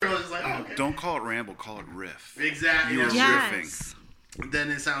Don't call it ramble. Call it riff. Exactly. You were Yes. riffing.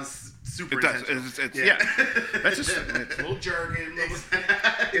 Then it sounds super It does. intentional. Yeah. That's just it's a little jargon.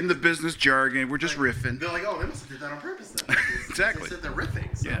 In the business jargon, we're just riffing. They're like, oh, they must have did that on purpose then. Exactly. They said they're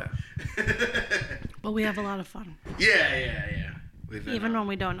riffing. So. Yeah. But we have a lot of fun. Yeah. Even when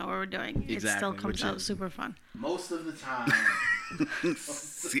we don't know what we're doing, it Exactly, still comes which out is- super fun. Most of the time.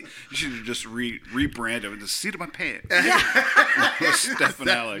 See, you should have just rebrand him. The seat of my pants. Yeah. Steph and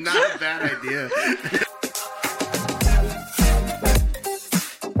Alex. Not a bad idea.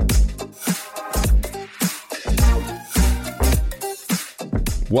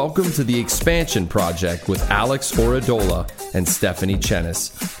 Welcome to the Expansion Project with Alex Oradola and Stephanie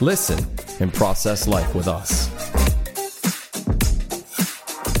Chenis. Listen and process life with us.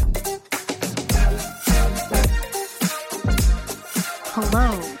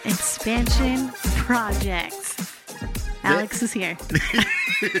 Hello, Expansion Project. Alex is here.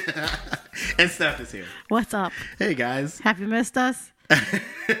 And Steph is here. What's up? Hey, guys. Have you missed us?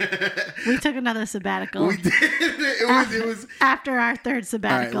 We took another sabbatical. We did. It was after our third All right,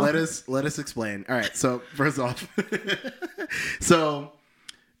 sabbatical. let us explain. All right, so first off, we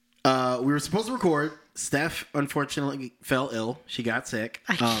were supposed to record. Steph unfortunately fell ill. She got sick.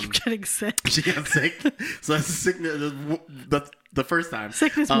 I keep getting sick. She got sick. So that's the sickness. The first time.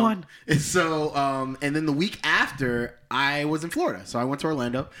 Sickness one. And so, and then the week after, I was in Florida. So I went to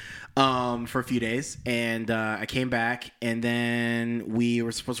Orlando for a few days, and I came back, and then we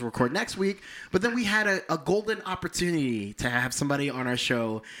were supposed to record next week, but then we had a golden opportunity to have somebody on our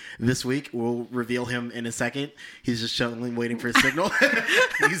show this week. We'll reveal him in a second. He's just chilling, waiting for a signal.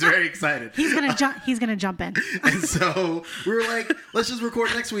 He's very excited. He's gonna jump in. And so we were like, let's just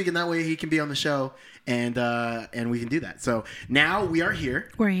record next week, and that way he can be on the show, and we can do that. So now we are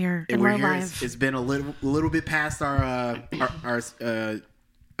here. We're here. And we're live. It's been a little bit past our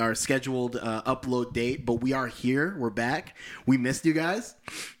scheduled upload date, but we are here. We're back. We missed you guys.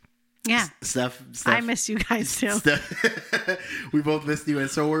 Yeah. Steph, I miss you guys too. we both missed you, and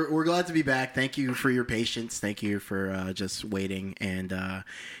so we're glad to be back. Thank you for your patience. Thank you for just waiting, and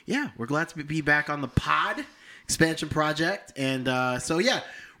we're glad to be back on the pod expansion project. And so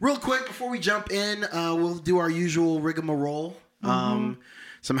real quick before we jump in, we'll do our usual rigmarole.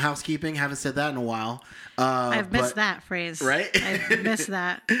 Some housekeeping. Haven't said that in a while. I've missed that phrase. Right? I've missed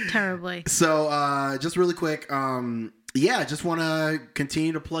that terribly. So just really quick. Just want to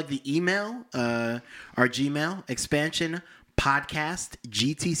continue to plug the email, our Gmail, expansion podcast,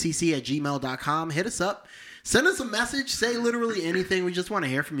 gtcc@gmail.com. Hit us up. Send us a message. Say literally anything. We just want to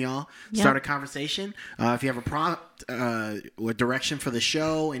hear from y'all. Yep. Start a conversation. If you have a prompt, or direction for the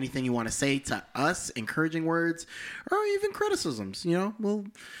show, anything you want to say to us, encouraging words, or even criticisms, We'll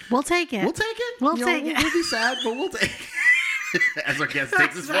take it. We'll take it. We'll take it. We'll be sad, but we'll take it. As our guest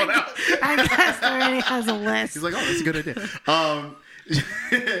takes his phone out. Our guest already has a list. He's like, oh, that's a good idea.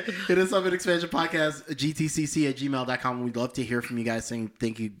 Hit us up at Expansion Podcast, gtcc@gmail.com. We'd love to hear from you guys saying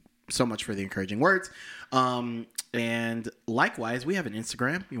thank you so much for the encouraging words. And likewise, we have an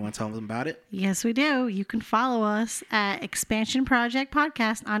Instagram. You want to tell them about it? Yes, we do. You can follow us at Expansion Project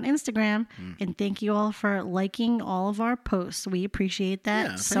Podcast on Instagram. And thank you all for liking all of our posts. We appreciate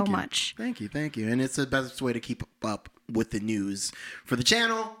that so much. Thank you. And it's the best way to keep up with the news for the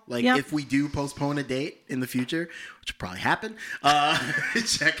channel. Like if we do postpone a date in the future, which will probably happen,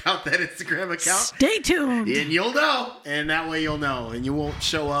 check out that Instagram account. Stay tuned. And you'll know. And that way you'll know. And you won't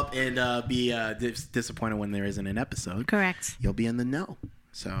show up and be disappointed when there isn't an episode. Correct. You'll be in the know.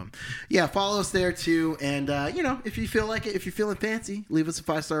 So, follow us there too. And, if you feel like it, if you're feeling fancy, leave us a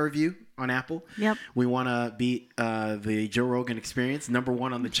 5-star review on Apple. Yep. We want to beat the Joe Rogan Experience,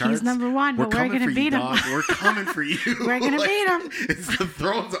 #1 on the charts. He's #1, but we're going to beat him. We're coming for you. We're going to beat him. It's the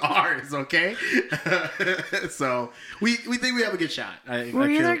throne's ours, okay? So, we think we have a good shot. We're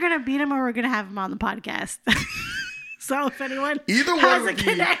either going to beat him or we're going to have him on the podcast. So, if anyone either has one a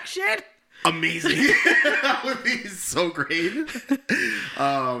connection... Amazing. That would be so great.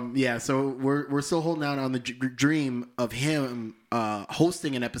 So we're still holding out on the dream of him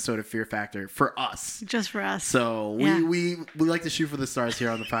hosting an episode of Fear Factor for us. Just for us. So we like to shoot for the stars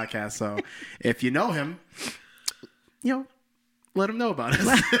here on the podcast. So if you know him, let him know about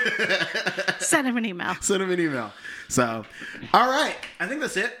us. Send him an email. So, all right. I think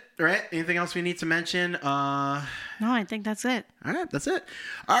that's it. Right? Anything else we need to mention? No, I think that's it. All right, that's it.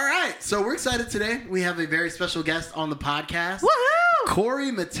 All right, so we're excited today. We have a very special guest on the podcast. Woohoo!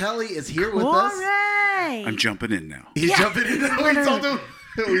 Corey Matelli is here with us. I'm jumping in now. He's jumping in now. We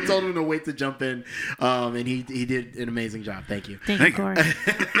told him to wait to jump in, and he did an amazing job. Thank you. Thank you, Corey.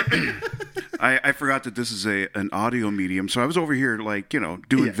 I forgot that this is an audio medium, so I was over here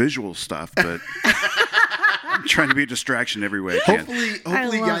doing visual stuff, but trying to be a distraction every way I can.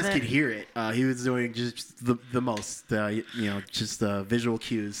 Hopefully you guys it. could hear it. He was doing just the most, just visual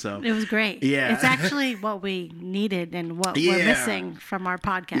cues. So It was great. Yeah. It's actually what we needed and what we're missing from our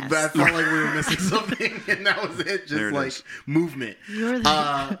podcast. But I felt like we were missing something, and that was it. Just like movement. You're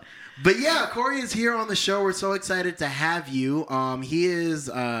the But yeah, Corey is here on the show. We're so excited to have you. He is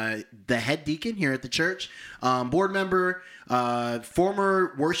the head deacon here at the church, board member,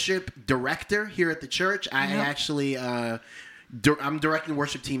 former worship director here at the church. I actually, I'm directing the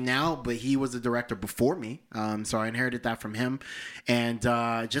worship team now, but he was the director before me. So I inherited that from him. And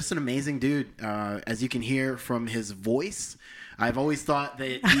just an amazing dude. As you can hear from his voice, I've always thought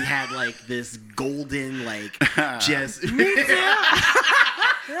that he had like this golden, like just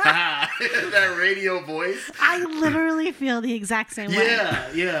that radio voice. I literally feel the exact same way.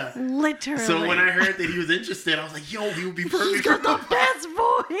 Yeah. Literally. So when I heard that he was interested, I was like, "Yo, he would be perfect." He's got the best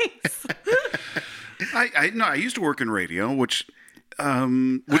voice. I used to work in radio, which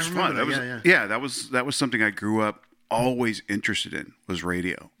was fun. That was something I grew up always interested in, was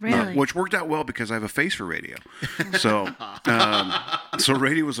radio. Really? Which worked out well because I have a face for radio. So so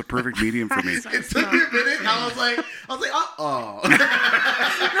radio was a perfect medium for me. It took me a minute. I was like, uh-oh.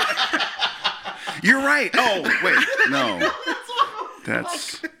 You're right. Oh, wait. No.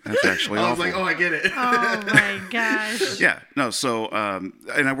 That's actually awful. I was like, oh, I get it. Oh my gosh. Yeah, no, so, and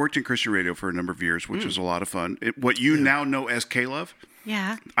I worked in Christian radio for a number of years, which was a lot of fun. What you now know as K-Love,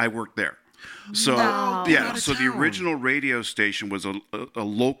 Yeah. I worked there. So, so the original radio station was a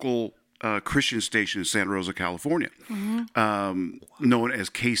local Christian station in Santa Rosa, California, known as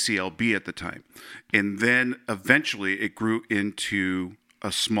KCLB at the time. And then eventually it grew into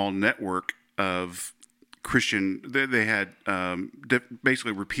a small network of Christian. They had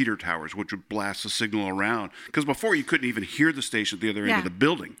basically repeater towers, which would blast the signal around. Because before you couldn't even hear the station at the other end of the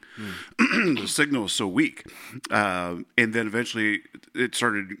building. The signal was so weak. And then eventually it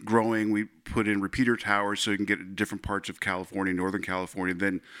started growing. We put in repeater towers so you can get different parts of California, Northern California,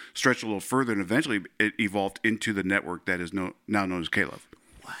 then stretched a little further. And eventually it evolved into the network that is now known as K-Love.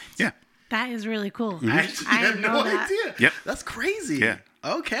 What? Yeah. That is really cool. I didn't had know no that. idea. Yep. That's crazy. Yeah.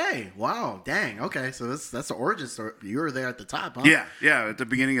 Okay. Wow. Dang. Okay. So that's the origin story. You were there at the top, huh? Yeah. At the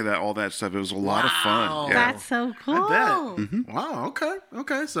beginning of all that stuff, it was a lot of fun. Yeah. That's so cool. I bet. Wow.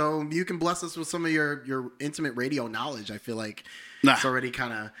 Okay. So you can bless us with some of your intimate radio knowledge. I feel like it's already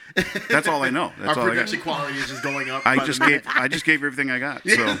kind of. That's all I know. That's our all I got. production quality is just going up. I just gave everything I got.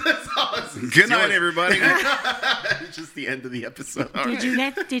 So That's awesome. good night, everybody. It's just the end of the episode.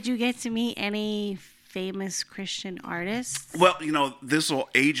 Did you get to meet any famous Christian artists? Well, this will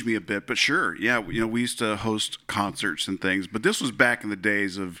age me a bit, but sure. Yeah, we used to host concerts and things, but this was back in the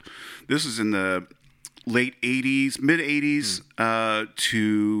days of, this is in the late 80s, mid 80s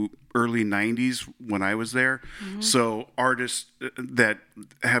to early 90s when I was there. So artists that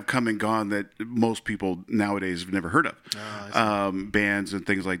have come and gone that most people nowadays have never heard of, bands and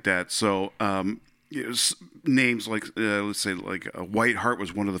things like that. So names like, let's say, like White Heart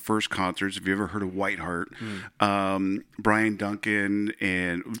was one of the first concerts. Have you ever heard of White Heart? Brian Duncan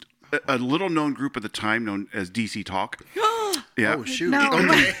and a little known group at the time known as DC Talk. Yeah. Oh shoot. No.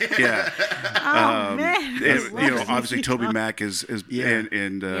 Okay. Yeah. Oh man. And, obviously Toby Mac is Yeah.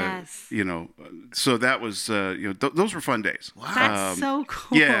 and Yes. so that was those were fun days. Wow. That's so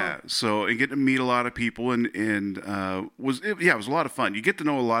cool. Yeah. So and getting to meet a lot of people and it was a lot of fun. You get to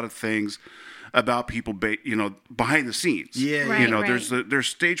know a lot of things about people, behind the scenes. Yeah. Right. There's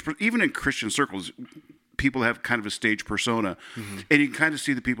stage, even in Christian circles, people have kind of a stage persona, and you can kind of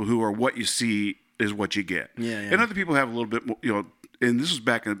see the people who are what you see is what you get. Yeah. And other people have a little bit more, and this was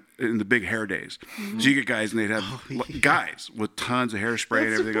back in the big hair days. So you get guys, and they'd have guys with tons of hairspray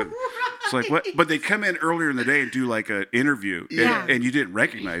and everything. It's like, what? But they come in earlier in the day and do like an interview, and you didn't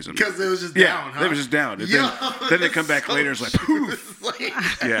recognize them. Because it was just down, huh? They was just down. And then they come back later, it's like, poof.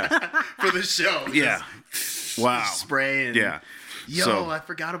 For the show. Yeah. Wow. Spray and I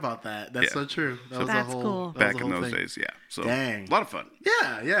forgot about that. That's so true. That's cool. Back in those days, yeah. So Dang. a lot of fun.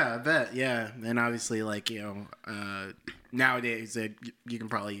 Yeah, I bet. Yeah. And obviously, like, nowadays you can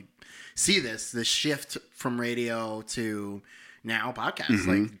probably see this shift from radio to now podcasts.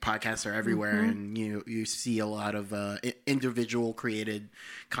 Like podcasts are everywhere, and you see a lot of individual created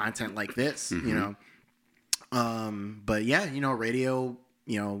content like this. But yeah, radio.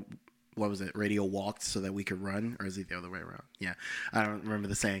 What was it? Radio walked so that we could run, or is it the other way around? Yeah, I don't remember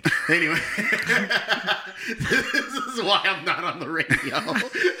the saying. Anyway, this is why I'm not on the radio.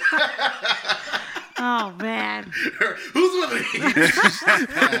 Oh man. Who's with me?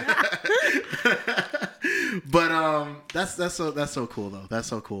 But that's so cool though. That's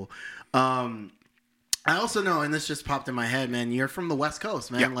so cool. I also know, and this just popped in my head, man. You're from the West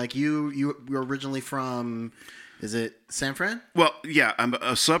Coast, man. Yeah. Like you were originally from. Is it San Fran? Well, yeah, I'm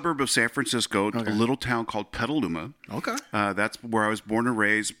a suburb of San Francisco, a little town called Petaluma. Okay. That's where I was born and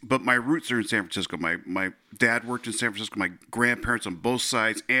raised, but my roots are in San Francisco. My dad worked in San Francisco. My grandparents on both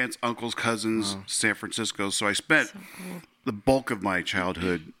sides, aunts, uncles, cousins, San Francisco. So I spent the bulk of my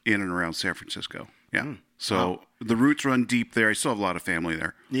childhood in and around San Francisco. Yeah. So the roots run deep there. I still have a lot of family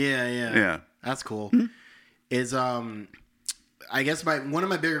there. Yeah. That's cool. Is I guess one of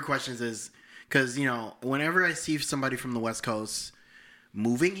my bigger questions is, because, you know, whenever I see somebody from the West Coast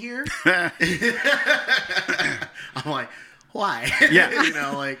moving here, I'm like, why? Yeah. You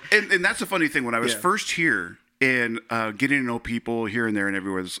know, like... And that's the funny thing. When I was first here and getting to know people here and there and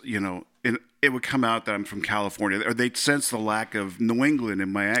everywhere, you know, and it would come out that I'm from California, or they'd sense the lack of New England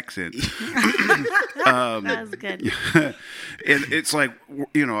in my accent. That was good. And it's like,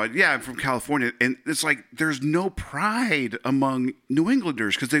 you know, yeah, I'm from California. And it's like, there's no pride among New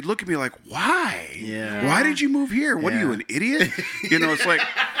Englanders because they'd look at me like, why? Yeah. Why did you move here? What are you, an idiot? You know, it's like,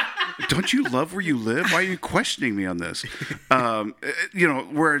 don't you love where you live? Why are you questioning me on this? You know,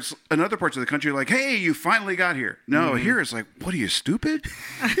 whereas in other parts of the country, like, hey, you finally got here. No, here it's like, what are you, stupid?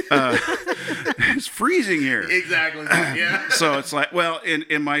 It's freezing here. Exactly. Yeah. So it's like, well,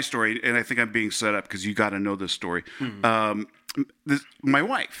 in my story, and I think I'm being set up because you got to know this story. My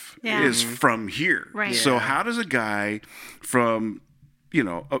wife is from here. Right. So how does a guy from,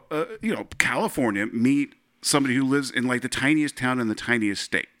 California meet somebody who lives in like the tiniest town in the tiniest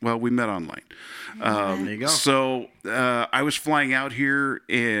state? Well, we met online. There you go. So I was flying out here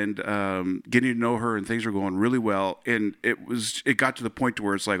and getting to know her, and things were going really well. And it got to the point to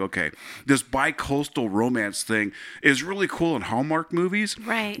where it's like, okay, this bi-coastal romance thing is really cool in Hallmark movies,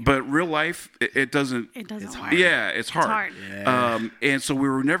 right? But real life, it doesn't. It doesn't. It's work. hard. Yeah, it's hard. It's hard. Yeah. And so we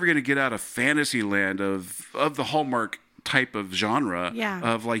were never going to get out of fantasy land of the Hallmark type of genre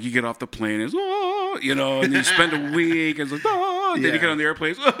of like you get off the plane and and you spend a week and it's like and then you get on the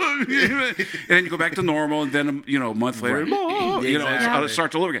airplane and then you go back to normal and then a month later it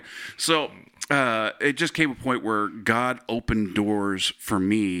starts all over again. So it just came a point where God opened doors for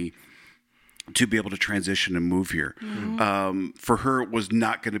me to be able to transition and move here. For her, it was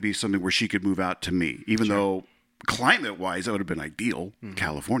not going to be something where she could move out to me, even though climate-wise that would have been ideal.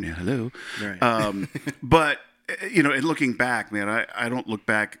 California, hello. Right. But and looking back, man, I don't look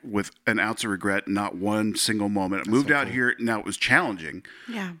back with an ounce of regret, not one single moment. I moved out here. Now, it was challenging.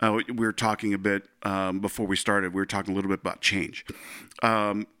 Yeah. We were talking a bit before we started. We were talking a little bit about change.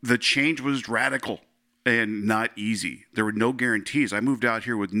 The change was radical and not easy. There were no guarantees. I moved out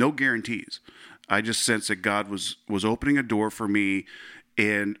here with no guarantees. I just sensed that God was opening a door for me.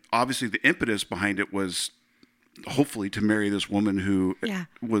 And obviously the impetus behind it was hopefully to marry this woman who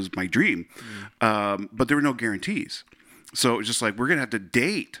was my dream. But there were no guarantees. So it was just like, we're going to have to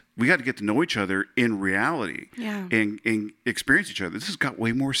date. We got to get to know each other in reality and experience each other. This has got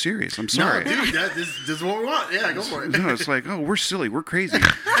way more serious. I'm sorry. No, dude, this is what we want. Yeah, go for it. No, it's like, oh, we're silly. We're crazy.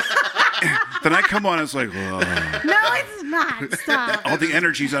 Then I come on, it's like, whoa. No, it's not. Stop. All the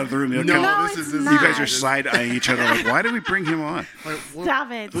energy's out of the room. No, this is you guys are side-eyeing each other like, why did we bring him on?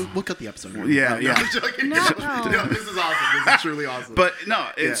 Stop it. We'll cut the episode. Yeah. No, this is awesome. This is truly awesome. But no,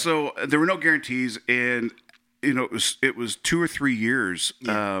 and so there were no guarantees, and it was 2 or 3 years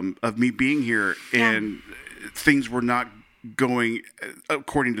of me being here, and things were not going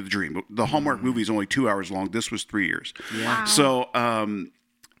according to the dream. The Hallmark movie is only 2 hours long. This was 3 years. Yeah. Wow.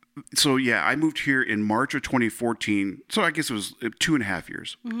 So I moved here in March of 2014. So I guess it was 2.5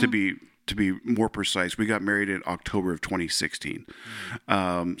 years to be more precise. We got married in October of 2016.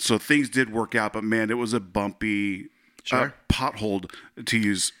 So things did work out, but man, it was a bumpy pothole, to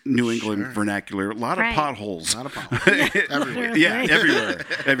use New England vernacular. A lot of potholes. A lot of potholes. Everywhere. Yeah,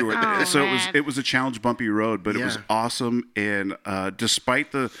 everywhere. Oh, so man. it was a challenge, bumpy road, but it was awesome. And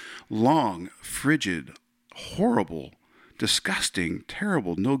despite the long, frigid, horrible, disgusting,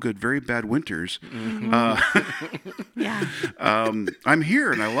 terrible, no good, very bad winters. I'm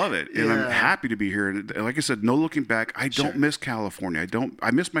here and I love it, and I'm happy to be here. And like I said, no looking back. I don't miss California. I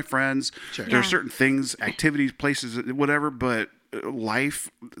miss my friends. There are certain things, activities, places, whatever, but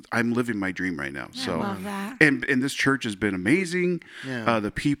life, I'm living my dream right now. So, I love that. And this church has been amazing.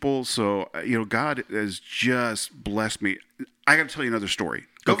 The people. So God has just blessed me. I got to tell you another story.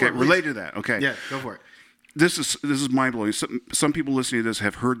 Go for it, related to that. Okay. Yeah, go for it. This is mind blowing. Some people listening to this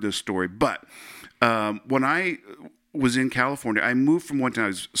have heard this story, but when I was in California, I moved from one town. I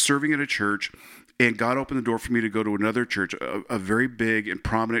was serving at a church, And God opened the door for me to go to another church, a very big and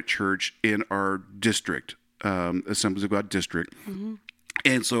prominent church in our district, Assemblies of God district. Mm-hmm.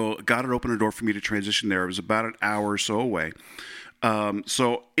 And so God had opened a door for me to transition there. It was about an hour or so away.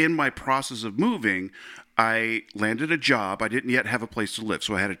 So in my process of moving, I landed a job. I didn't yet have a place to live.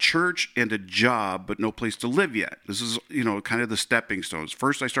 So I had a church and a job, but no place to live yet. This is, kind of the stepping stones.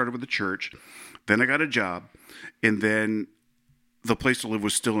 First, I started with the church. Then I got a job. And then the place to live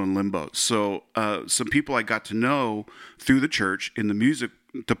was still in limbo. So some people I got to know through the church in the music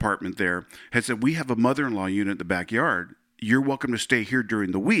department there had said, we have a mother-in-law unit in the backyard. You're welcome to stay here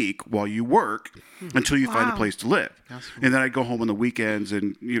during the week while you work until you find a place to live. Cool. And then I'd go home on the weekends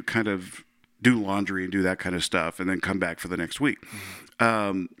and kind of do laundry and do that kind of stuff and then come back for the next week.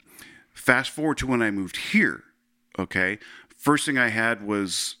 Mm-hmm. Fast forward to when I moved here, okay? First thing I had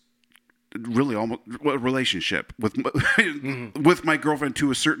was really almost a relationship with with my girlfriend to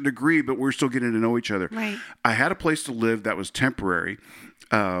a certain degree, but we're still getting to know each other. Right. I had a place to live that was temporary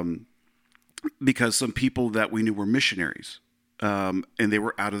because some people that we knew were missionaries. And they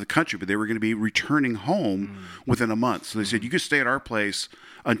were out of the country, but they were going to be returning home within a month. So they said, you could stay at our place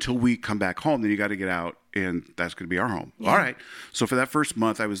until we come back home. Then you got to get out, and that's going to be our home. Yeah. All right. So for that first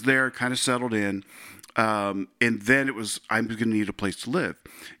month, I was there, kind of settled in. And then I'm going to need a place to live.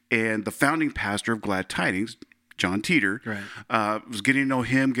 And the founding pastor of Glad Tidings, John Teeter, was getting to know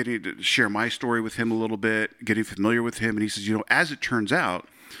him, getting to share my story with him a little bit, getting familiar with him. And he says, as it turns out,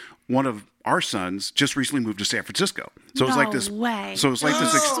 one of our sons just recently moved to San Francisco. So it was like this. Way. So it's like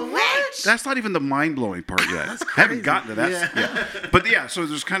this. That's not even the mind blowing part yet. I haven't gotten to that. Yeah. But so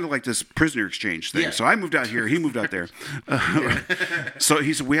there's kind of like this prisoner exchange thing. Yeah. So I moved out here. He moved out there. So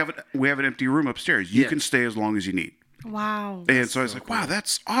he said, we have an empty room upstairs. You can stay as long as you need. Wow. And so I was like, wow,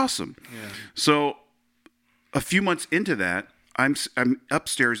 that's awesome. Yeah. So a few months into that, I'm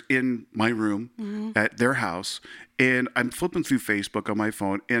upstairs in my room at their house, and I'm flipping through Facebook on my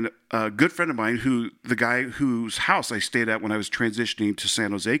phone, and a good friend of mine, the guy whose house I stayed at when I was transitioning to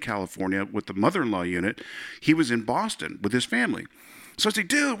San Jose, California with the mother-in-law unit, he was in Boston with his family. So I said,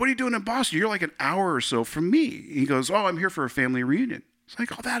 dude, what are you doing in Boston? You're like an hour or so from me. He goes, oh, I'm here for a family reunion. It's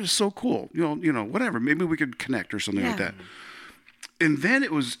like, oh, that is so cool. Whatever. Maybe we could connect or something like that. And then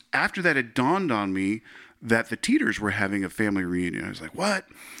it was after that it dawned on me that the Teeters were having a family reunion. I was like, what?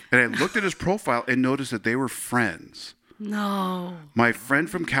 And I looked at his profile and noticed that they were friends. No. My friend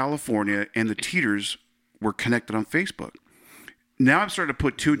from California and the Teeters were connected on Facebook. Now I'm starting to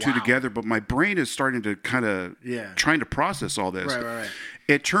put two and two together, but my brain is starting to kind of trying to process all this. Right.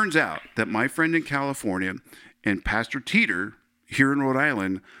 It turns out that my friend in California and Pastor Teeter here in Rhode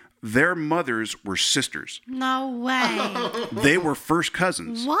Island, their mothers were sisters. No way. They were first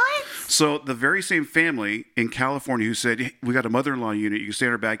cousins. What? So the very same family in California who said, hey, we got a mother-in-law unit, you can stay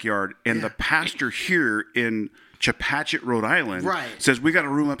in our backyard, and the pastor here in Chepachet, Rhode Island, says, we got a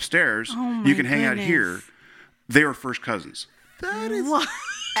room upstairs, you can hang out here. They were first cousins. That is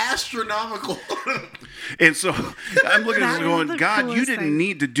astronomical. And so I'm looking at this going, God, you didn't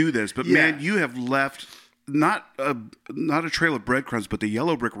need to do this, but man, you have left not a trail of breadcrumbs, but the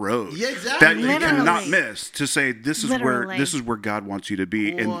yellow brick road that you cannot miss to say this is where God wants you to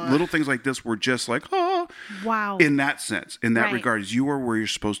be. And little things like this were just like, oh, wow. In that sense, in that regard, you are where you're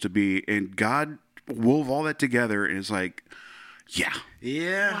supposed to be, and God wove all that together, and it's like,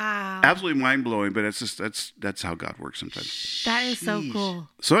 wow, absolutely mind blowing. But it's just that's how God works sometimes. That is so cool.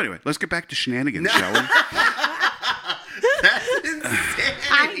 So anyway, let's get back to shenanigans, shall we? That's insane.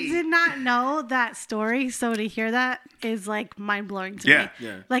 I did not know that story, so to hear that is like mind blowing to me.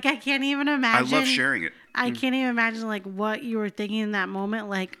 Yeah. Like I can't even imagine. I love sharing it. I can't even imagine like what you were thinking in that moment.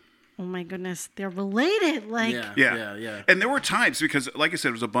 Like, oh my goodness, they're related. Like, yeah. And there were times, because like I said,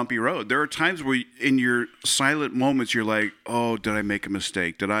 it was a bumpy road. There are times where in your silent moments, you're like, oh, did I make a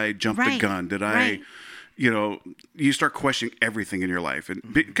mistake? Did I jump the gun? Did I? You start questioning everything in your life, and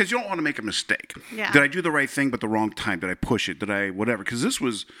because you don't want to make a mistake. Yeah. Did I do the right thing but the wrong time? Did I push it? Did I whatever? Because this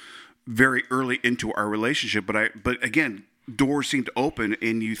was very early into our relationship, but again, doors seem to open,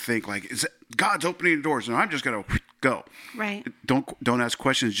 and you think like, God's opening doors, and I'm just gonna go. Right. Don't ask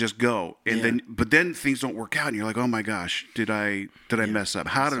questions, just go. And then things don't work out, and you're like, oh my gosh, did I mess up?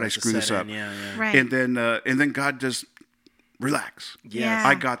 How did I screw this up? Right. And then God just. Relax. Yeah.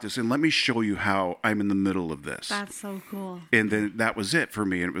 I got this, and let me show you how I'm in the middle of this. That's so cool. And then that was it for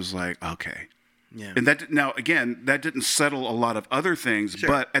me, and it was like, okay, Yeah. And that didn't settle a lot of other things,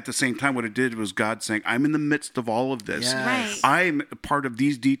 but at the same time, what it did was God saying, I'm in the midst of all of this. Yes. I'm part of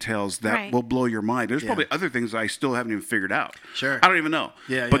these details that will blow your mind. There's probably other things I still haven't even figured out. Sure. I don't even know.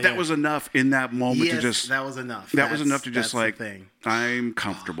 But that was enough in that moment to just... that was enough. That was enough to just like, thing. I'm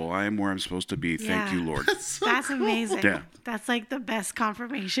comfortable. I am where I'm supposed to be. Thank you, Lord. That's amazing. Yeah. That's like the best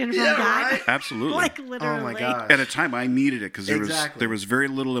confirmation from God. Right? Absolutely. Like literally. Oh my gosh. At a time I needed it because Exactly. there was very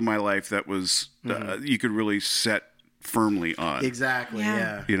little in my life that was you could really set firmly on. Exactly.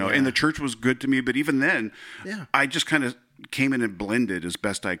 Yeah. You know, and the church was good to me, but even then, I just kind of came in and blended as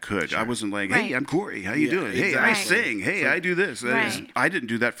best I could. I wasn't like, hey, I'm Corey. How you doing? Hey, I sing. Hey, I do this. I didn't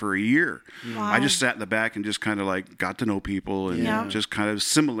do that for a year. Wow. I just sat in the back and just kind of like got to know people and just kind of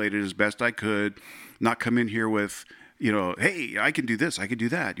assimilated as best I could. Not come in here with, you know, hey, I can do this, I can do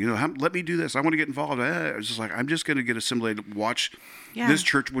that. You know, let me do this. I want to get involved. I was just like, I'm just going to get assimilated, watch this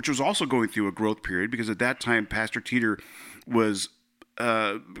church, which was also going through a growth period because at that time, Pastor Teeter was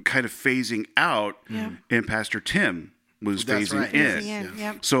kind of phasing out and Pastor Tim was phasing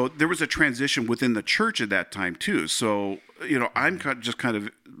in. So there was a transition within the church at that time too. So, you know, I'm just kind of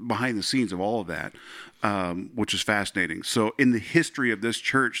behind the scenes of all of that, which is fascinating. So in the history of this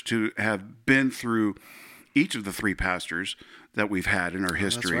church to have been through each of the three pastors that we've had in our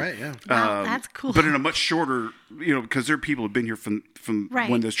history. That's right, Wow, that's cool. But in a much shorter, you know, because there are people who've been here from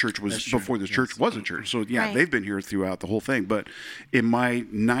when this church was, before this church was a church. So they've been here throughout the whole thing. But in my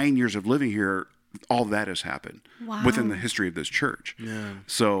 9 years of living here, all that has happened within the history of this church. Yeah.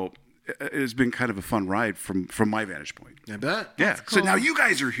 So it's been kind of a fun ride from my vantage point. I bet. Yeah. Cool. So now you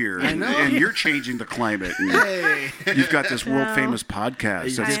guys are here, and you're changing the climate. And Hey. you've got this world famous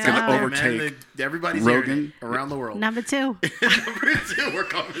podcast that's going to overtake everybody's Rogan around the world. Number 2. Number 2, we're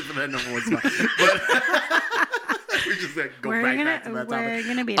coming for that number 1 spot. But we just like, go back to that topic. We're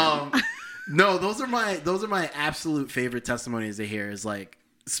gonna beat them. No, those are my absolute favorite testimonies to hear. Is like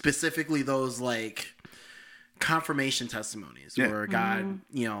specifically those like confirmation testimonies where God,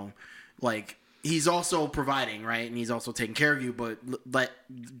 you know, like he's also providing, right? And he's also taking care of you. But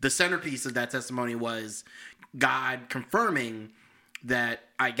the centerpiece of that testimony was God confirming that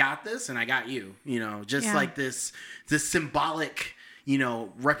I got this and I got you, you know, just like this symbolic, you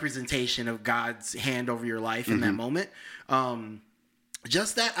know, representation of God's hand over your life in that moment.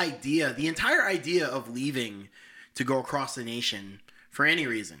 Just that idea, the entire idea of leaving to go across the nation for any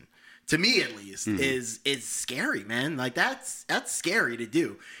reason, to me at least, is scary, man. Like that's scary to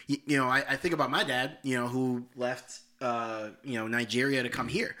do. You know, I think about my dad, you know, who left, you know, Nigeria to come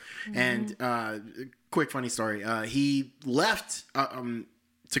here. And quick funny story. He left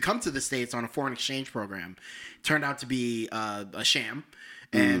to come to the States on a foreign exchange program. Turned out to be a sham.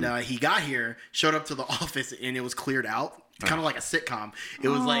 And he got here, showed up to the office, and it was cleared out. Kind of like a sitcom. It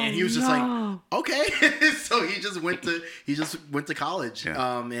was like, and he was just like, okay. So he just went to college.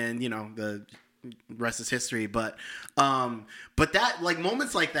 And you know, the rest is history. But that, like,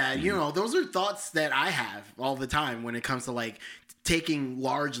 moments like that, you know, those are thoughts that I have all the time when it comes to like taking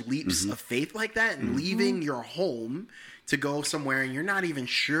large leaps of faith like that and leaving your home to go somewhere and you're not even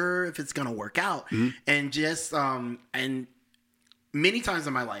sure if it's gonna work out. And just and many times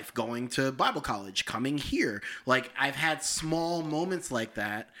in my life, going to Bible college, coming here, like I've had small moments like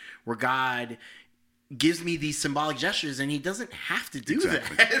that where God gives me these symbolic gestures and he doesn't have to do that.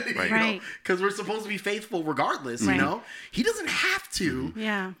 Right. Because we're supposed to be faithful regardless, you know? He doesn't have to.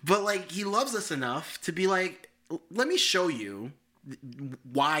 Yeah. But like he loves us enough to be like, let me show you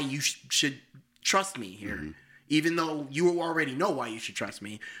why you should trust me here. Even though you already know why you should trust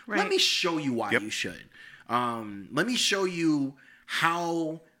me. Let me show you why you should. Let me show you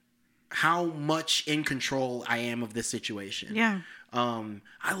how much in control I am of this situation. Yeah.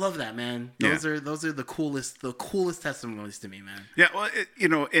 I love that, man. Those are the coolest testimonies to me, man. Yeah, well, you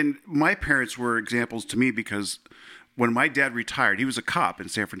know, and my parents were examples to me because when my dad retired, he was a cop in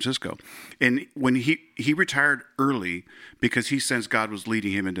San Francisco, and when he retired early because he sensed God was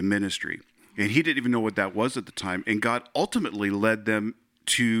leading him into ministry, and he didn't even know what that was at the time, and God ultimately led them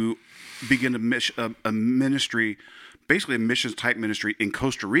to begin a ministry. Basically a missions type ministry in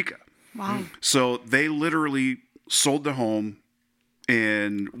Costa Rica. Wow. So they literally sold their home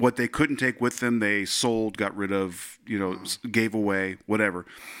and what they couldn't take with them, they sold, got rid of, you know, gave away, whatever.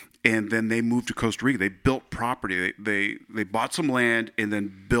 And then they moved to Costa Rica. They built property. They bought some land and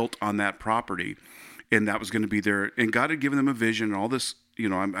then built on that property. And that was going to be their, and God had given them a vision and all this, you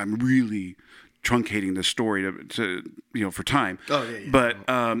know, I'm really truncating this story to for time. Oh, yeah. But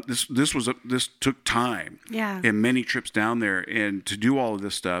this took time. Yeah. And many trips down there and to do all of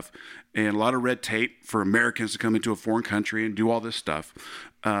this stuff, and a lot of red tape for Americans to come into a foreign country and do all this stuff.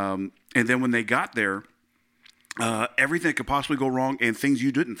 And then when they got there, everything that could possibly go wrong and things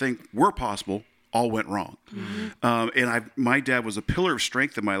you didn't think were possible all went wrong. And my dad was a pillar of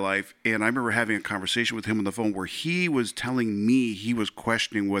strength in my life. And I remember having a conversation with him on the phone where he was telling me he was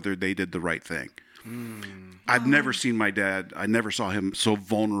questioning whether they did the right thing. I've never seen my dad. I never saw him so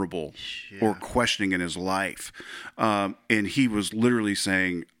vulnerable or questioning in his life. And he was literally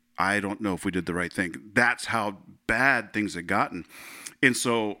saying, I don't know if we did the right thing. That's how bad things had gotten. And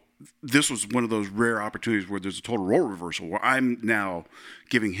so this was one of those rare opportunities where there's a total role reversal, where I'm now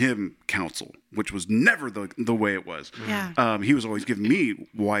giving him counsel, which was never the way it was. Yeah. He was always giving me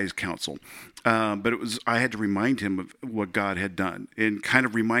wise counsel. But I had to remind him of what God had done and kind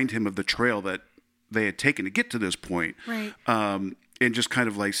of remind him of the trail that they had taken to get to this point. Right. And just kind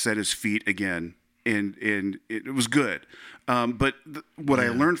of like set his feet again. And it was good. But what I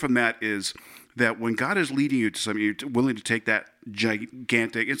learned from that is that when God is leading you to something, you're willing to take that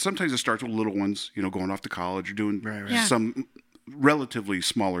gigantic, and sometimes it starts with little ones, going off to college or doing some relatively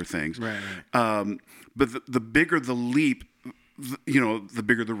smaller things. Right. But the bigger the leap, the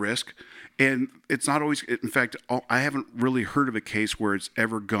bigger the risk. And it's not always, in fact, I haven't really heard of a case where it's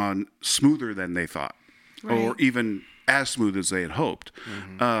ever gone smoother than they thought, or even as smooth as they had hoped.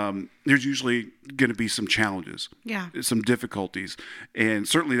 There's usually going to be some challenges, some difficulties. And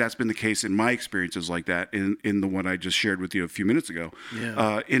certainly that's been the case in my experiences like that in the one I just shared with you a few minutes ago.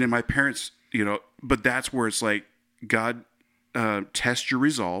 And in my parents, but that's where it's like, God, test your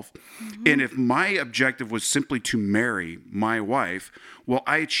resolve. And if my objective was simply to marry my wife, well,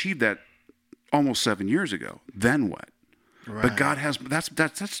 I achieved that almost 7 years ago. Then what? Right. But God has,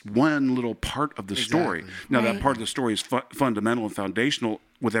 that's one little part of the story. Now, that part of the story is fundamental and foundational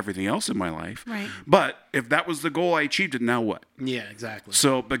with everything else in my life. Right. But if that was the goal, I achieved it, now what? Yeah, exactly.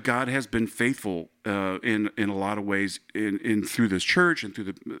 So, but God has been faithful in a lot of ways in through this church and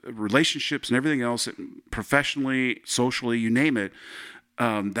through the relationships and everything else, professionally, socially, you name it.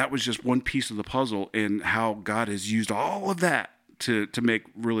 That was just one piece of the puzzle, and how God has used all of that to make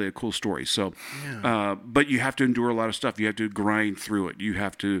really a cool story. So, but you have to endure a lot of stuff. You have to grind through it. You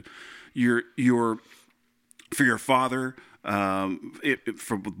have to, for your father,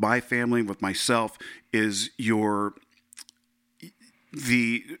 for my family, with myself, is your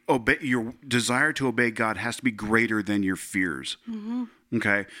desire to obey God has to be greater than your fears.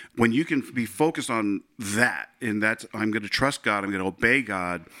 Okay. When you can be focused on that, and that's, I'm going to trust God, I'm going to obey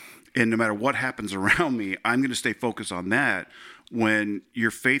God, and no matter what happens around me, I'm going to stay focused on that. When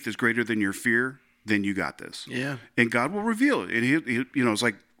your faith is greater than your fear, then you got this. Yeah. And God will reveal it. And he it's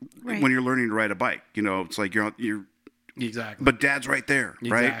like when you're learning to ride a bike, it's like you're exactly. But Dad's right there,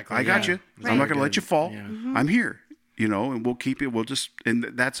 right? Exactly. I got you. Right. I'm not going to let you fall. Yeah. I'm here, and we'll keep you. And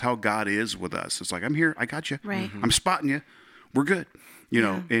that's how God is with us. It's like, I'm here. I got you. Right. I'm spotting you. We're good.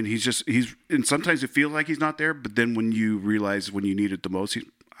 And and sometimes it feels like he's not there, but then when you realize when you need it the most,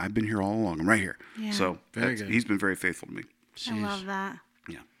 I've been here all along. I'm right here. Yeah. So he's been very faithful to me. I love that.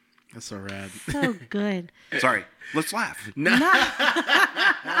 Yeah. That's so rad. So good. Sorry. Let's laugh. No,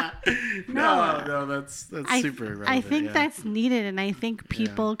 that's super relevant. I think that's needed, and I think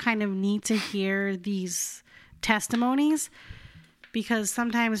people kind of need to hear these testimonies, because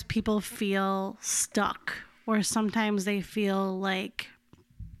sometimes people feel stuck, or sometimes they feel like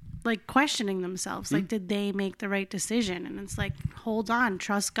questioning themselves. Like, did they make the right decision? And it's like, hold on,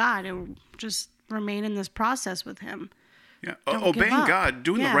 trust God, and just remain in this process with him. Yeah, obeying God,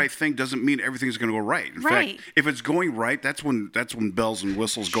 doing the right thing doesn't mean everything's going to go right. In fact, if it's going right, that's when bells and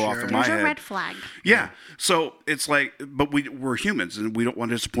whistles go off in my head. There's a red flag. Yeah. So it's like, but we're humans, and we don't want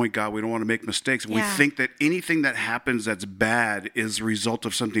to disappoint God. We don't want to make mistakes. We think that anything that happens that's bad is a result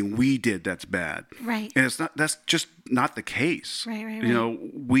of something we did that's bad. Right. And it's not. That's just not the case. Right.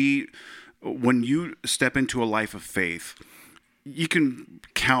 When you step into a life of faith, you can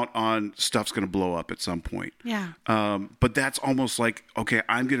count on stuff's going to blow up at some point. Yeah. But that's almost like, okay,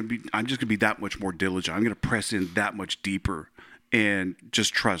 I'm just going to be that much more diligent. I'm going to press in that much deeper and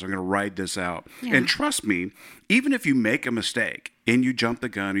just trust. I'm going to ride this out. Yeah. And trust me, even if you make a mistake and you jump the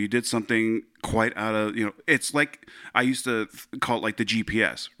gun or you did something quite out of, it's like, I used to call it like the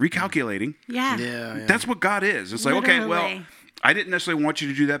GPS, recalculating. Yeah. That's what God is. It's like, okay, well, I didn't necessarily want you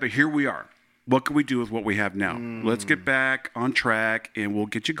to do that, but here we are. What can we do with what we have now? Let's get back on track, and we'll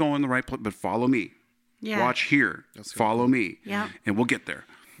get you going the right place. But follow me. Yeah. Watch here. Follow me. Yeah. And we'll get there.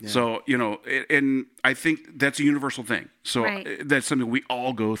 So, and I think that's a universal thing. So that's something we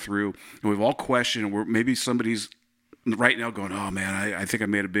all go through, and we've all questioned, and maybe somebody's right now going, oh man, I think I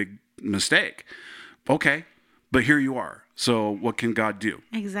made a big mistake. Okay. But here you are. So what can God do?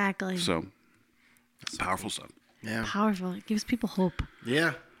 Exactly. So powerful stuff. Yeah. Powerful. It gives people hope.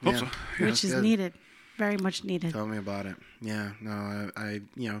 Yeah. Hope so. Yeah, which is needed. Very much needed. Tell me about it. Yeah. No,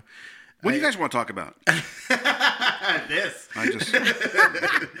 What do you guys want to talk about? This. I just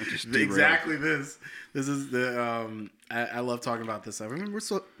exactly this. This is the I love talking about this stuff. I mean, we're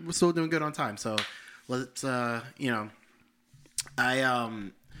still doing good on time. So let's I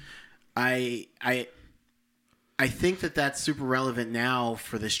think that that's super relevant now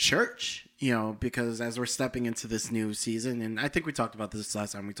for this church, because as we're stepping into this new season, and I think we talked about this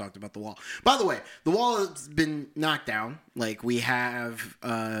last time we talked about the wall. By the way, the wall has been knocked down. Like, we have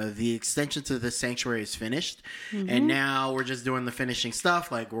the extension to the sanctuary is finished, and now we're just doing the finishing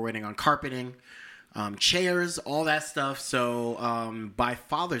stuff. Like, we're waiting on carpeting, chairs, all that stuff. So by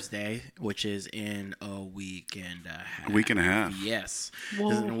Father's Day, which is in a week and a half. A week and a half. Yes. Whoa.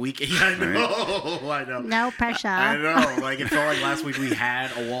 This is in a week. Yeah, I know. No pressure. I know. Like, it felt like last week we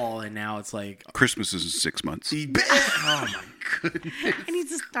had a wall, and now it's like Christmas is in 6 months. Oh my goodness! I need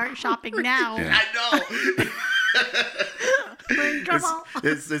to start shopping now. Yeah. I know. We're in trouble.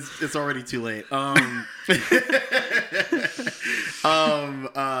 It's already too late. And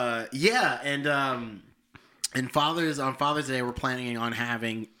on Father's Day, we're planning on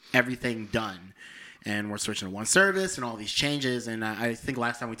having everything done, and we're switching to one service and all these changes. And I think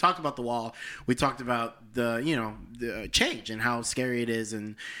last time we talked about the wall, we talked about the change and how scary it is,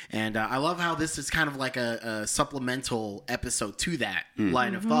 and I love how this is kind of like a supplemental episode to that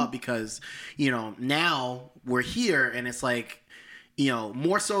line of thought, because now we're here, and it's like,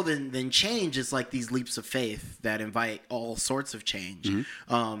 more so than change, it's like these leaps of faith that invite all sorts of change.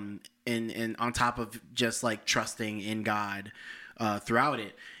 And on top of just like trusting in God throughout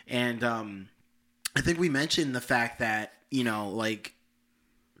it. And I think we mentioned the fact that, like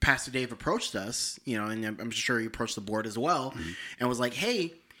Pastor Dave approached us, and I'm sure he approached the board as well, and was like,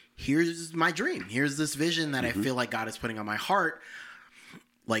 hey, here's my dream. Here's this vision that I feel like God is putting on my heart.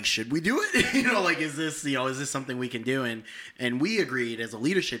 Like, should we do it? Like, is this something we can do? And we agreed as a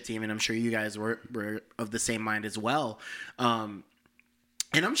leadership team, and I'm sure you guys were of the same mind as well. And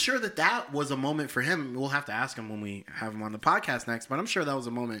I'm sure that was a moment for him. We'll have to ask him when we have him on the podcast next, but I'm sure that was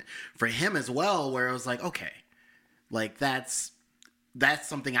a moment for him as well, where it was like, okay, like that's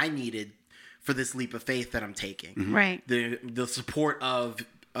something I needed for this leap of faith that I'm taking. Right. The support of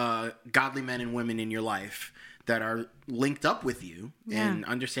godly men and women in your life that are linked up with you and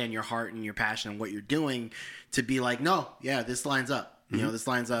understand your heart and your passion and what you're doing, to be like, no, yeah, this lines up. This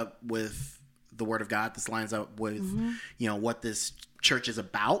lines up with the Word of God. This lines up with, what this church is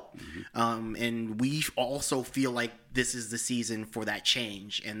about. And we also feel like this is the season for that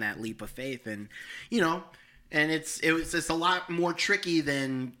change and that leap of faith. And, and it's a lot more tricky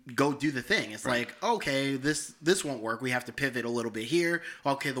than go do the thing. It's like, okay, this won't work. We have to pivot a little bit here.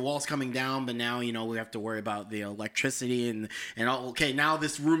 Okay, the wall's coming down, but now, we have to worry about the electricity and okay, now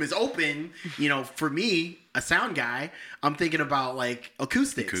this room is open. For me, a sound guy, I'm thinking about like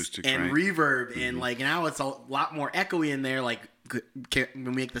acoustics and reverb, and like now it's a lot more echoey in there. Like, can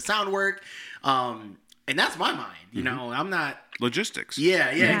we make the sound work? And that's my mind, I'm not logistics. Yeah,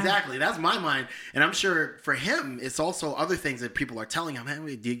 exactly. That's my mind. And I'm sure for him, it's also other things that people are telling him,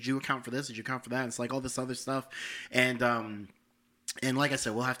 hey, did you account for this? Did you account for that? And it's like all this other stuff. And like I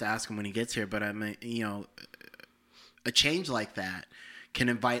said, we'll have to ask him when he gets here, but I mean, a change like that can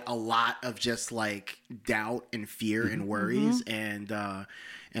invite a lot of just like doubt and fear and worries. And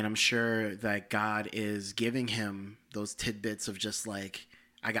I'm sure that God is giving him those tidbits of just like,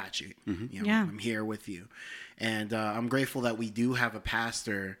 I got you. I'm here with you. And I'm grateful that we do have a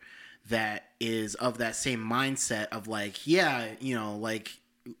pastor that is of that same mindset of like, like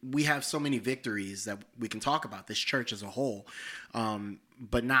we have so many victories that we can talk about, this church as a whole,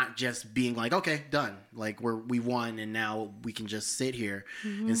 but not just being like, okay, done. Like we won and now we can just sit here.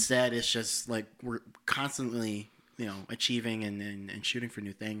 Instead, it's just like we're constantly, achieving and shooting for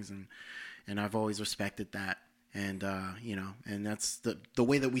new things. And I've always respected that. And, and that's the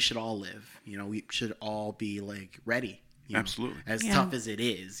way that we should all live. We should all be like ready. Absolutely. As tough as it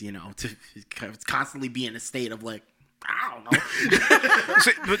is, to constantly be in a state of like, I don't know.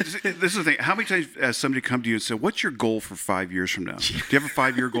 But this is the thing. How many times has somebody come to you and said, what's your goal for 5 years from now? Do you have a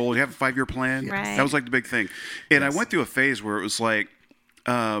 5-year goal? Do you have a 5-year plan? Right. That was like the big thing. And I went through a phase where it was like,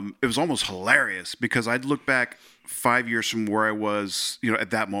 it was almost hilarious because I'd look back 5 years from where I was,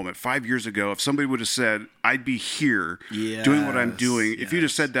 at that moment. 5 years ago, if somebody would have said, I'd be here doing what I'm doing, if you'd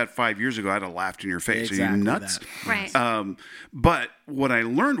have said that 5 years ago, I'd have laughed in your face. Exactly. Are you nuts? That. Right. But what I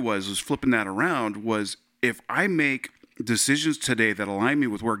learned was flipping that around was if I make decisions today that align me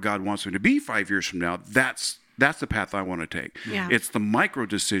with where God wants me to be 5 years from now, that's the path I want to take. Yeah. It's the micro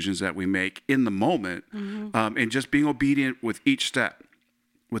decisions that we make in the moment, and just being obedient with each step.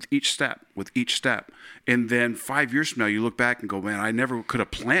 With each step. And then 5 years from now, you look back and go, man, I never could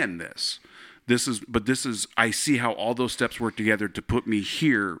have planned this. I see how all those steps work together to put me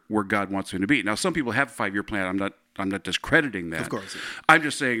here where God wants me to be. Now, some people have a 5-year plan. I'm not discrediting that. Of course. I'm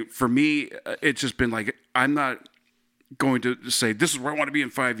just saying, for me, it's just been like, I'm not going to say, this is where I want to be in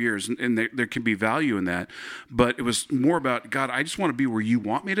 5 years. And there can be value in that. But it was more about, God, I just want to be where you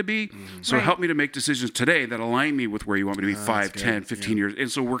want me to be. Mm-hmm. So help me to make decisions today that align me with where you want me to be 5, 10, 15 years.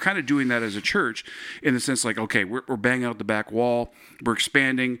 And so we're kind of doing that as a church in the sense like, okay, we're banging out the back wall, we're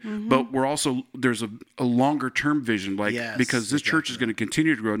expanding, but we're also, there's a longer term vision, because this church is going to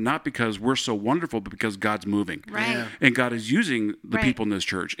continue to grow, not because we're so wonderful, but because God's moving. Right. Yeah. And God is using the people in this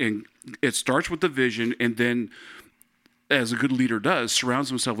church. And it starts with the vision, and then, as a good leader does, surrounds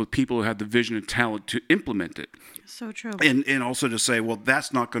himself with people who have the vision and talent to implement it. So true. And also to say, well,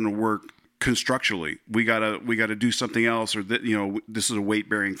 that's not going to work constructually. We gotta do something else, or this is a weight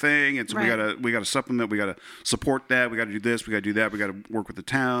bearing thing, and so we gotta supplement. We gotta support that. We gotta do this. We gotta do that. We gotta work with the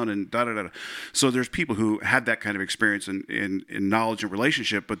town and da da da. So there's people who had that kind of experience in knowledge and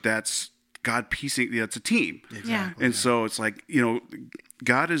relationship, but that's God piecing. That's a team. Exactly. Yeah. And so it's like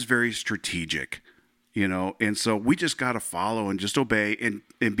God is very strategic. And so we just got to follow and just obey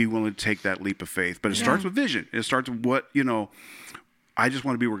and be willing to take that leap of faith. But it starts with vision. It starts with what, I just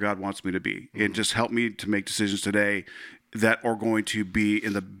want to be where God wants me to be. And just help me to make decisions today that are going to be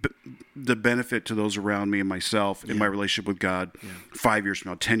in the benefit to those around me and myself in my relationship with God 5 years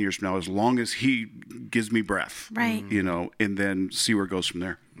from now, 10 years from now, as long as he gives me breath. Right. And then see where it goes from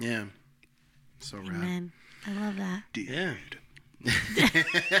there. Yeah. So rad. Amen. I love that. Yeah.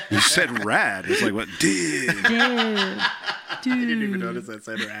 You said rad. It's like, what? Dude. I didn't even notice I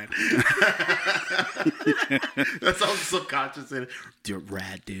said rad. That's all subconscious. Dude,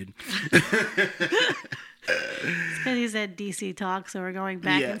 rad, dude. It's because he said DC talk, so we're going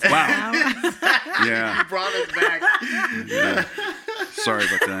back. Yeah. Wow. Yeah. You brought us back. Yeah. Sorry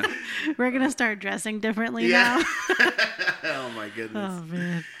about that. We're going to start dressing differently now. Oh, my goodness. Oh,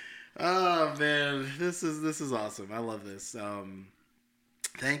 man. Oh man, this is awesome. I love this.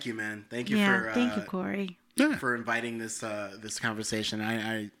 Thank you, man. Thank you thank you, Corey, for inviting this conversation.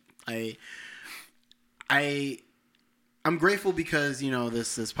 I'm grateful because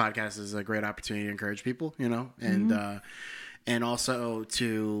this podcast is a great opportunity to encourage people. And also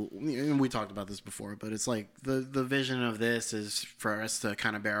and we talked about this before, but it's like the vision of this is for us to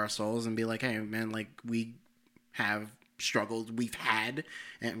kind of bare our souls and be like, hey, man, like we have struggles we've had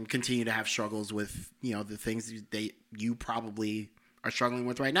and continue to have struggles with the things you probably are struggling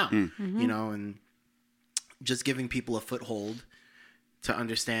with right now. And just giving people a foothold to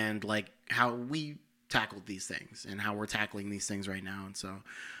understand like how we tackled these things and how we're tackling these things right now. And so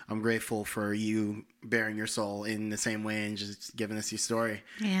I'm grateful for you bearing your soul in the same way and just giving us your story.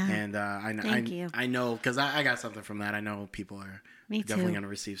 And I know because I got something from that. I know people are definitely going to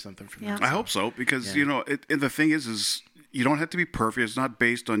receive something from that. I hope so, because the thing is you don't have to be perfect. It's not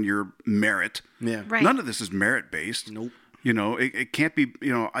based on your merit. Yeah. Right. None of this is merit based. Nope. It can't be,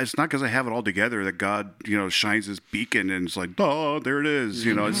 it's not because I have it all together that God, shines his beacon and it's like, oh, there it is.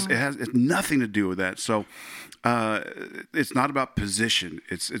 It's nothing to do with that. So it's not about position.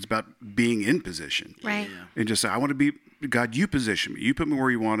 It's about being in position. Right. And just say, I want to be, God, you position me. You put me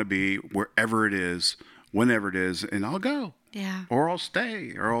where you want to be, wherever it is, whenever it is, and I'll go. Yeah. Or I'll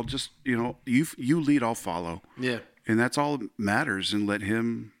stay, or I'll just, you lead, I'll follow. Yeah. And that's all that matters, and let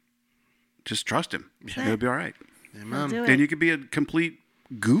him, just trust him. It'll be all right. Amen. And you could be a complete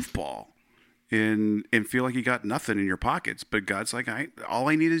goofball and feel like you got nothing in your pockets, but God's like, all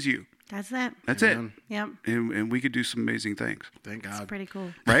I need is you. That's it. That's Amen. it. Yep. And we could do some amazing things. Thank God. It's pretty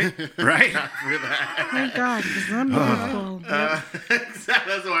cool. Right? Right? Thank God, because I'm beautiful. That's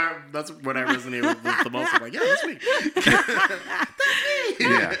what I resonate with the most. I'm like, yeah, that's me.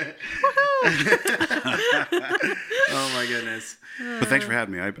 Yeah. Oh my goodness. But thanks for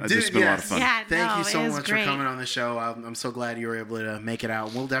having me. This has been a lot of fun. Yeah, Thank you so much great. for coming on the show. I'm so glad you were able to make it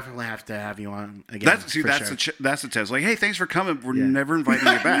out. We'll definitely have to have you on again. That's the test. Like, hey, thanks for coming. We're never inviting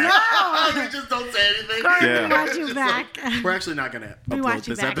you back. We just don't say anything. We want you back. We're actually not going to want upload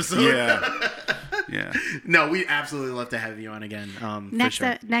you this back. episode. Yeah. Yeah. No, we absolutely love to have you on again. Next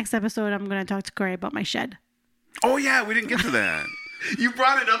episode, I'm going to talk to Corey about my shed. Oh yeah, we didn't get to that. You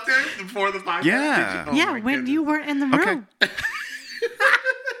brought it up there before the podcast. Yeah. Did you? Oh, my when goodness. you weren't in the room. Okay.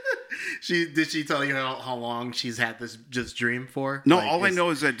 Did she tell you how long she's had this just dream for? No, Like, all I know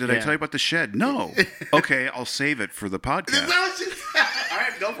is that, did I tell you about the shed? No. Okay, I'll save it for the Is podcast. that what she said? All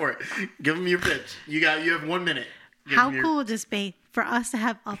right, go for it. Give him your pitch. You have 1 minute. How cool would this be for us to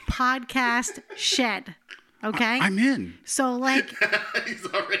have a podcast shed? Okay? I'm in. So, like, He's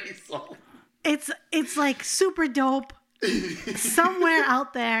already sold. it's like super dope somewhere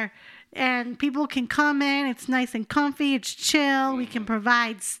out there. And people can come in. It's nice and comfy. It's chill. We can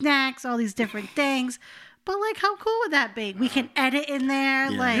provide snacks, all these different things. But, like, how cool would that be? We can edit in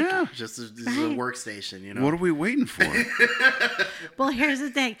there. Yeah. Just a workstation, you know. What are we waiting for? Well, here's the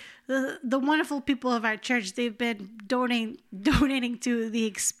thing. The wonderful people of our church, they've been donating to the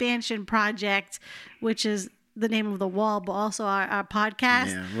expansion project, which is the name of the wall, but also our podcast.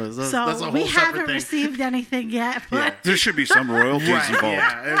 Yeah, well, that's a so whole we separate haven't thing. received anything yet. But There should be some royalties involved.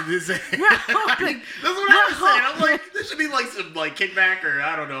 Yeah. That's what I was saying. I'm like, there should be like some like kickback or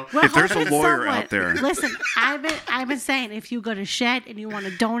I don't know. we're If there's a hoping lawyer someone- out there. Listen, I've been saying if you go to Shed and you want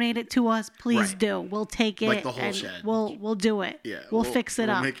to donate it to us, please Right. do. We'll take it. Like the whole and shed. We'll do it. Yeah, we'll fix it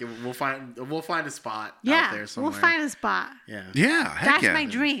up. We'll find a spot Yeah, out there somewhere. we'll find a spot. Yeah. Yeah, heck That's yeah. my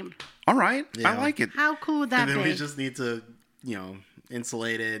dream. All right, Yeah. I like it. How cool would that And then be? we just need to,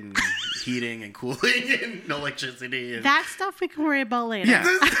 insulate it and heating and cooling and electricity. And That stuff we can worry about later. Yeah,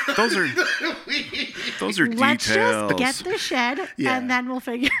 those are Let's details. just get the shed Yeah. and then we'll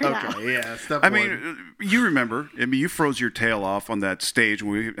figure it out. Okay, yeah. Step I one. mean, you remember? I mean, you froze your tail off on that stage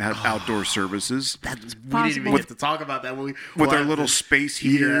when we had outdoor services we didn't even possible. get to talk about that. with our little space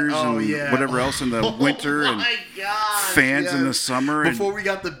heaters and whatever else in the winter Oh and my gosh, fans in yes. the summer. And, Before we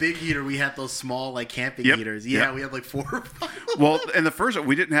got the big heater, we had those small like camping Yep, heaters. Yeah, yep. we had like 4 or 5. well, and the first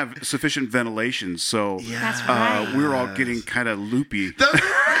we didn't have sufficient ventilation, so That's right. we were all getting kind of loopy.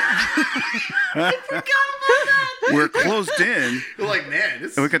 I forgot about that. We're closed in, We're like, man,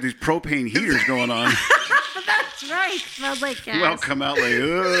 this and we got these propane heaters going on. That's right. Smells like gas. We all come out like,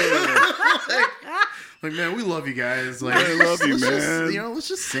 ugh. like, man, we love you guys. Like, I love you, let's man. Just, let's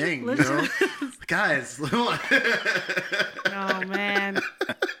just sing. Let's Guys. Oh man.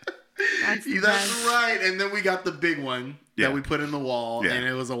 That's the That's best. right. And then we got the big one Yeah. that we put in the wall, Yeah. and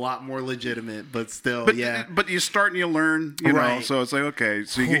it was a lot more legitimate, but still, But yeah. but you start and you learn, you know. Right. So it's like, okay,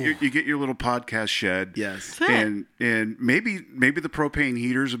 so you get your little podcast shed, Yes. That's it. and maybe the propane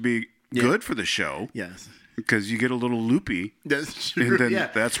heaters would be good for the show Yes. because you get a little loopy. That's true. And then yeah.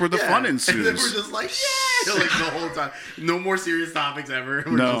 that's where the fun ensues. And then we're just like, yeah, like the whole time. No more serious topics ever.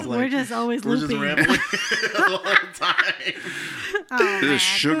 We're No. just like, We're just always we're just looping. rambling the whole time. Oh, The man.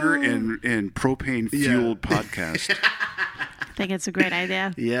 sugar and propane fueled podcast. I think it's a great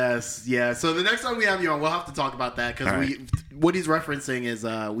idea. Yes, yeah. So the next time we have you on, we'll have to talk about that because All right. what he's referencing is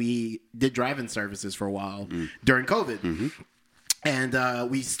we did drive-in services for a while during COVID, and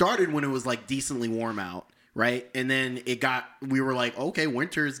we started when it was like decently warm out, right? And then we were like, okay,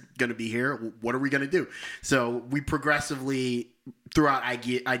 winter's gonna be here. What are we gonna do? So we progressively threw out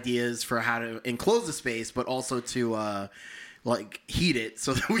ideas for how to enclose the space, but also to like heat it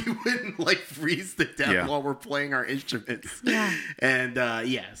so that we wouldn't like freeze to death Yeah. while we're playing our instruments. Yeah. And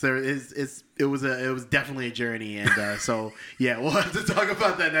so it was definitely a journey, and so yeah, we'll have to talk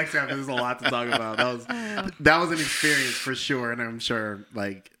about that next time. There's a lot to talk about. That was an experience for sure, and I'm sure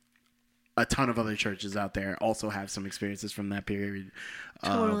like a ton of other churches out there also have some experiences from that period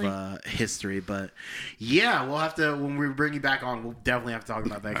Totally. of history. But yeah, we'll have to, when we bring you back on, we'll definitely have to talk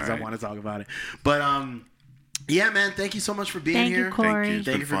about that because All right. I want to talk about it. But yeah, man, thank you so much for being Thank here. you, Corey. Thank you.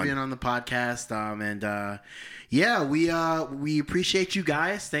 Thank you It's for been being fun. on the podcast. And yeah, we appreciate you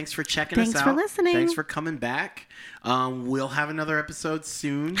guys. Thanks for checking Thanks us out. for listening. Thanks for coming back. We'll have another episode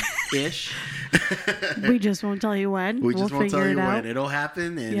soon-ish. We just won't tell you when. We just we'll won't tell figure you it out. when. It'll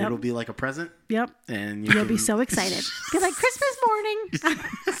happen, and Yep. it'll be like a present. Yep. And You'll be so excited. Be like Christmas morning.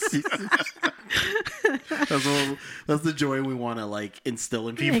 That's the joy we want to like instill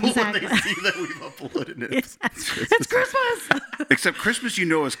in people when they Exactly. see that we've uploaded it. It's Christmas. Except Christmas, you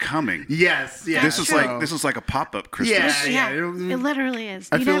know, is coming. Yes, yeah. This is like a pop up Christmas. Yeah. It literally is.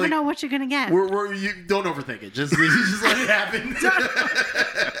 I You feel never like know what you're gonna get. You don't overthink it. Just let it happen.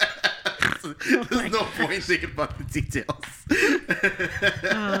 There's no point thinking about the details.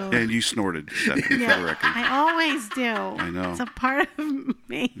 And you snorted, Stephanie, for the Yeah, record. I always do. I know. It's a part of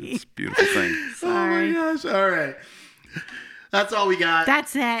me. It's a beautiful thing. Sorry. Oh my gosh. All right. That's all we got.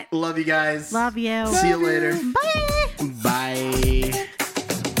 That's it. Love you guys. Love you. See you later. Bye. Bye.